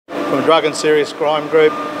from Drug and Serious Crime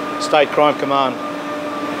Group, State Crime Command.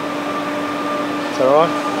 Is that all right?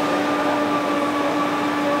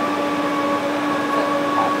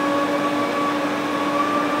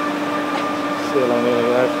 See how long it'll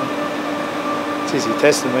go for. It's easy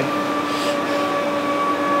testing me.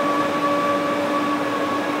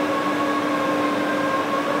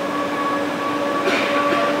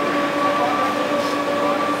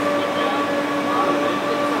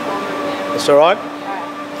 That's all right.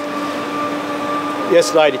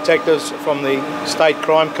 Yesterday, detectives from the State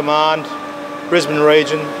Crime Command, Brisbane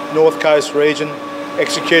region, North Coast region,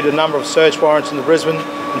 executed a number of search warrants in the Brisbane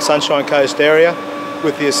and Sunshine Coast area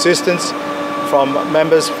with the assistance from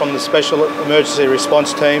members from the Special Emergency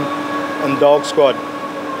Response Team and Dog Squad.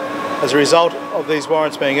 As a result of these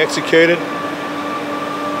warrants being executed,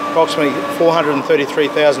 approximately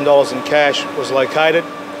 $433,000 in cash was located,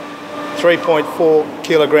 3.4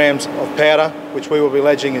 kilograms of powder, which we will be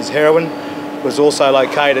alleging is heroin, was also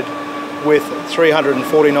located, with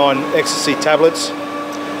 349 ecstasy tablets,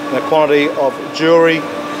 and a quantity of jewellery,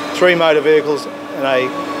 3 motor vehicles and a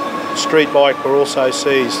street bike were also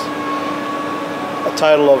seized. A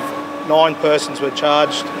total of 9 persons were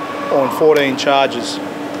charged on 14 charges.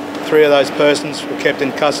 3 of those persons were kept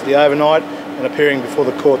in custody overnight and appearing before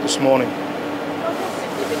the court this morning.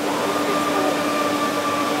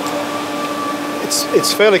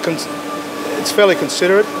 It's fairly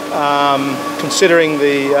considerate, considering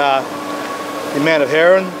the amount of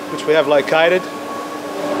heroin which we have located.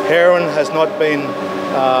 Heroin has not been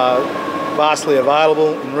vastly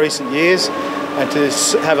available in recent years, and to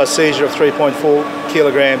have a seizure of 3.4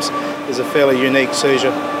 kilograms is a fairly unique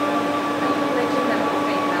seizure.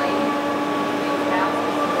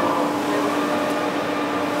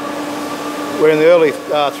 We're in the early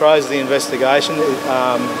throes of the investigation.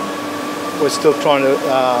 We're still trying to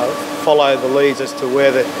follow the leads as to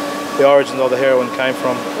where the origin of the heroin came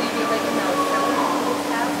from.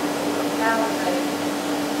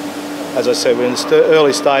 As I said, we're in the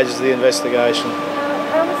early stages of the investigation.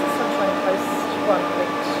 How was the Sunshine Coast one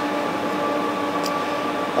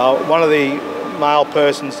linked? One of the male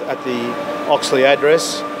persons at the Oxley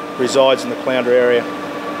address resides in the Caloundra area.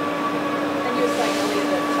 And you were saying earlier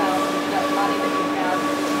that that money that you found,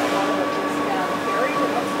 a lot of it was buried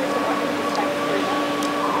at Oxley, so why didn't you just take it through that?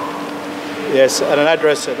 Yes, at an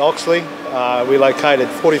address at Oxley, we located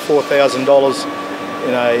 $44,000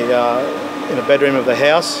 in a bedroom of the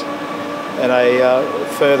house, and a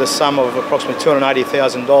further sum of approximately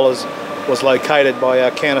 $280,000 was located by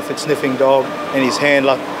our counterfeit sniffing dog and his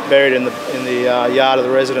handler, buried in the yard of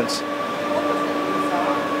the residence.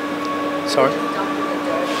 Sorry.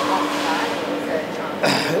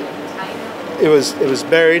 It was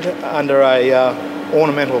buried under a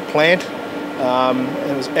ornamental plant.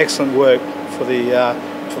 It was excellent work for the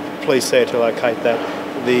police there to locate that.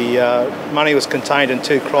 The money was contained in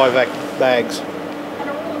 2 Cryovac bags. And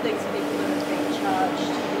are all of these people that have been charged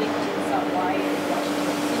linked in some way, like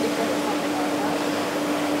syndicate or something like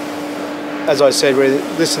that? As I said,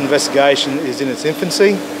 this investigation is in its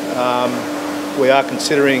infancy. We are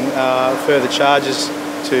considering further charges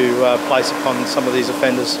to place upon some of these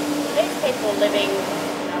offenders. These people living,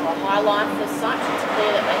 a high life as such. It's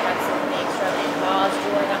clear that they have some of the extravagant cars,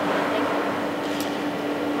 jewelry, that kind of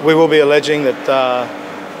thing. We will be alleging that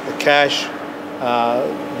the cash,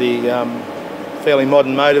 the fairly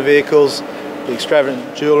modern motor vehicles, the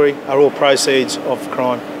extravagant jewellery are all proceeds of the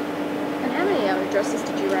crime. And how many addresses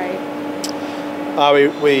did you raid?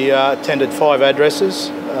 We attended 5 addresses,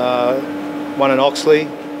 one in Oxley,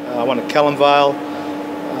 one at Kellamvale,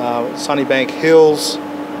 Sunnybank Hills,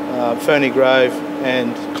 Ferny Grove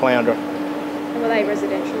and Caloundra. And were they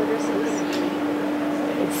residential addresses?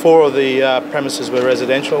 4 of the premises were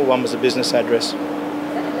residential, 1 was a business address.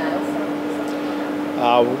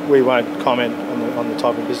 We won't comment on the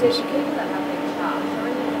type of business.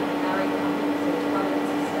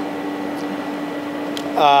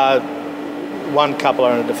 One couple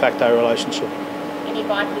are in a de facto relationship. Any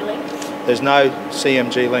bikie links? There's no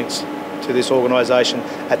CMG links to this organisation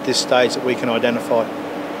at this stage that we can identify.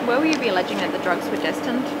 Where will you be alleging that the drugs were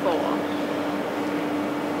destined for?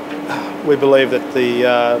 We believe that they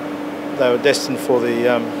were destined for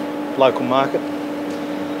the local market.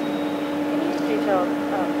 Can you detail,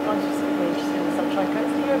 I'm specifically interested in the Sunshine Coast,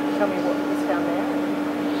 do you have to tell me what was found there?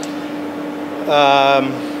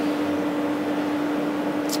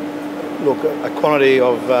 Look, a quantity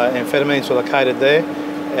of amphetamines were located there,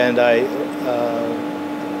 and a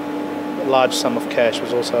large sum of cash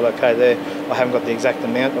was also located there. I haven't got the exact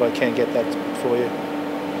amount, but I can get that for you.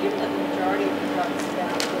 Given that the majority of the drugs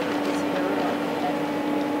found were this heroin, and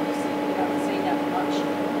you haven't seen that much,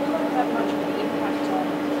 will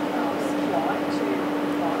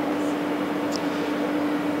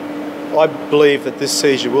I believe that this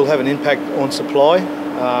seizure will have an impact on supply.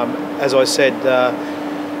 As I said,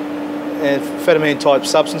 amphetamine type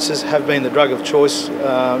substances have been the drug of choice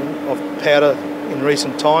of powder in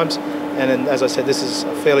recent times, and as I said, this is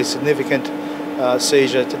a fairly significant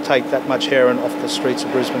seizure to take that much heroin off the streets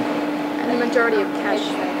of Brisbane. And the majority of cash.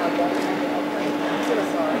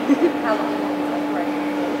 How long has it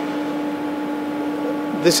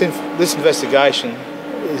operated? This investigation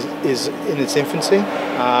is in its infancy,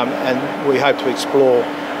 and we hope to explore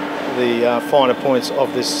the finer points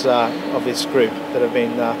of this group that have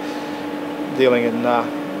been dealing in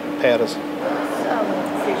powders.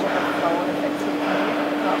 Seizure have flow-on effects for the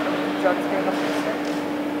community apart from drugs being off the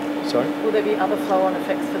street? Sorry? Will there be other flow-on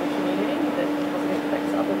effects for the community that positive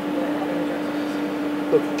effects other than having the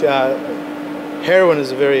drugs? Look, heroin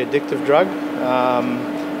is a very addictive drug,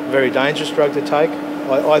 very dangerous drug to take.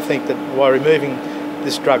 I think that by removing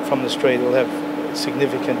this drug from the street, it will have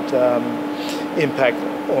significant impact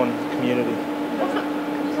on community.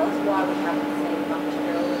 Can you tell us why we haven't seen much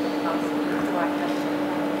heroin in the past few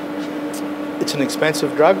years? It's an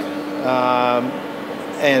expensive drug,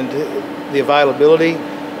 and the availability,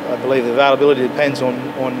 I believe the availability depends on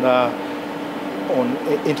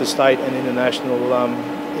interstate and international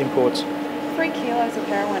imports. 3 kilos of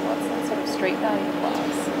heroin, what's that sort of street value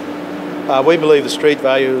class? What We believe the street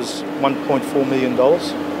value is $1.4 million.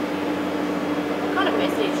 kind of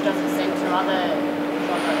message does it send to other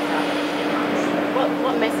drug dealers?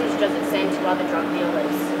 What message does it send to other drug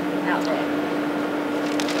dealers out there?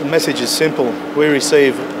 The message is simple. We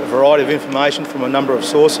receive a variety of information from a number of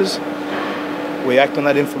sources. We act on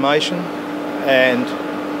that information, and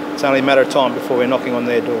it's only a matter of time before we're knocking on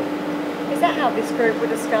their door. Is that how this group were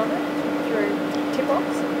discovered? Through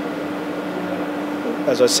tip-offs?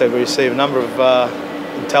 As I said, we receive a number of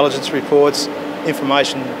intelligence reports,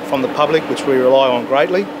 information from the public, which we rely on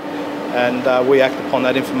greatly, and we act upon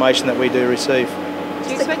that information that we do receive. Do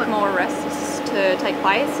you expect more arrests to take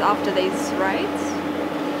place after these raids?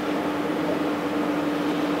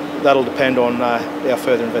 That'll depend on our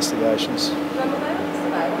further investigations. When were they on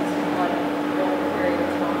surveillance for quite a long period of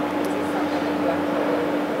time? Is this something that you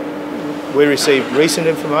actually... We received recent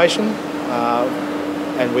information,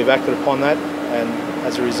 and we've acted upon that, and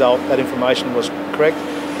as a result, that information was correct,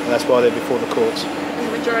 and that's why they're before the courts. And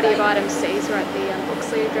the majority of items seized are at the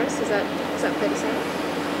Oxley address, is that fair to say?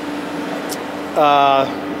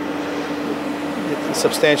 A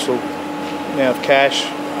substantial amount of cash.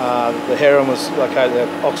 The heroin was located at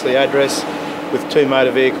Oxley address with 2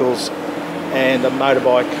 motor vehicles and a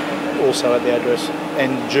motorbike also at the address,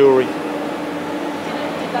 and jewellery. Did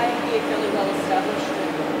they appear fairly well established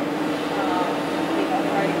and been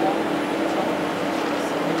operating well?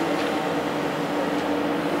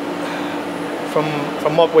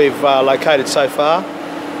 From what we've located so far,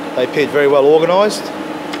 they appeared very well organised.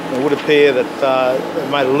 It would appear that they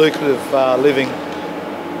made a lucrative living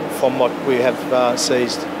from what we have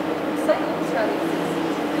seized. So you're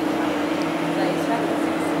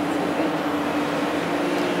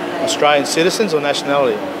Australian citizens? Australian citizens or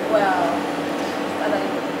nationality? Well, are they...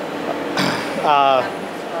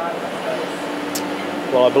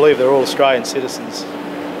 Well, I believe they're all Australian citizens. So you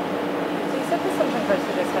said there's some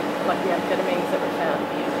competitors have, like the amphetamines that were found.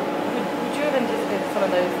 Would you have anticipated some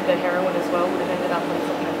of those, the heroin as well, would have ended up on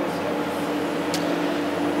some of those streets?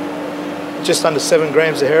 Just under 7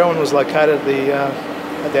 grams of heroin was located at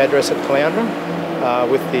the address at Caloundra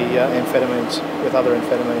with the amphetamines, with other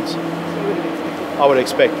amphetamines. So you would have expected... I would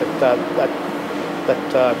expect that that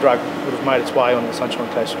drug would have made its way on the Sunshine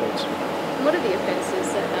Coast streets. What are the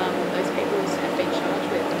offences that those people have been charged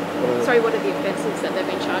with? What are the offences that they've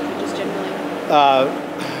been charged with just generally?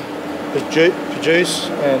 Produce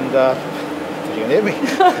and... did you hear me?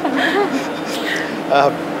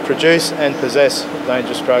 Produce and possess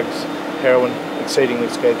dangerous drugs, heroin, exceedingly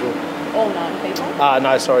scheduled. All 9 people?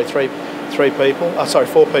 No, sorry, 3 people.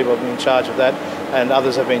 4 people have been charged with that, and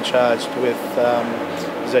others have been charged with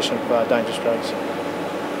possession of dangerous drugs.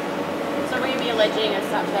 So will you be alleging as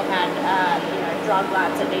such they had, drug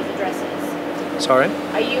labs at these addresses? Sorry?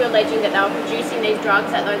 Are you alleging that they were producing these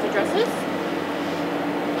drugs at those addresses?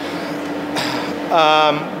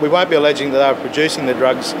 We won't be alleging that they were producing the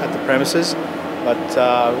drugs at the premises, but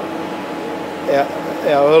our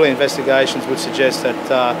early investigations would suggest that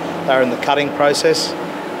they were in the cutting process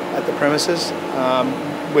at the premises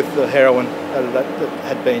with the heroin that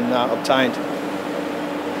had been obtained.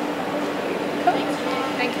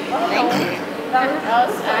 Thank you. Thank you. That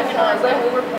was agonising.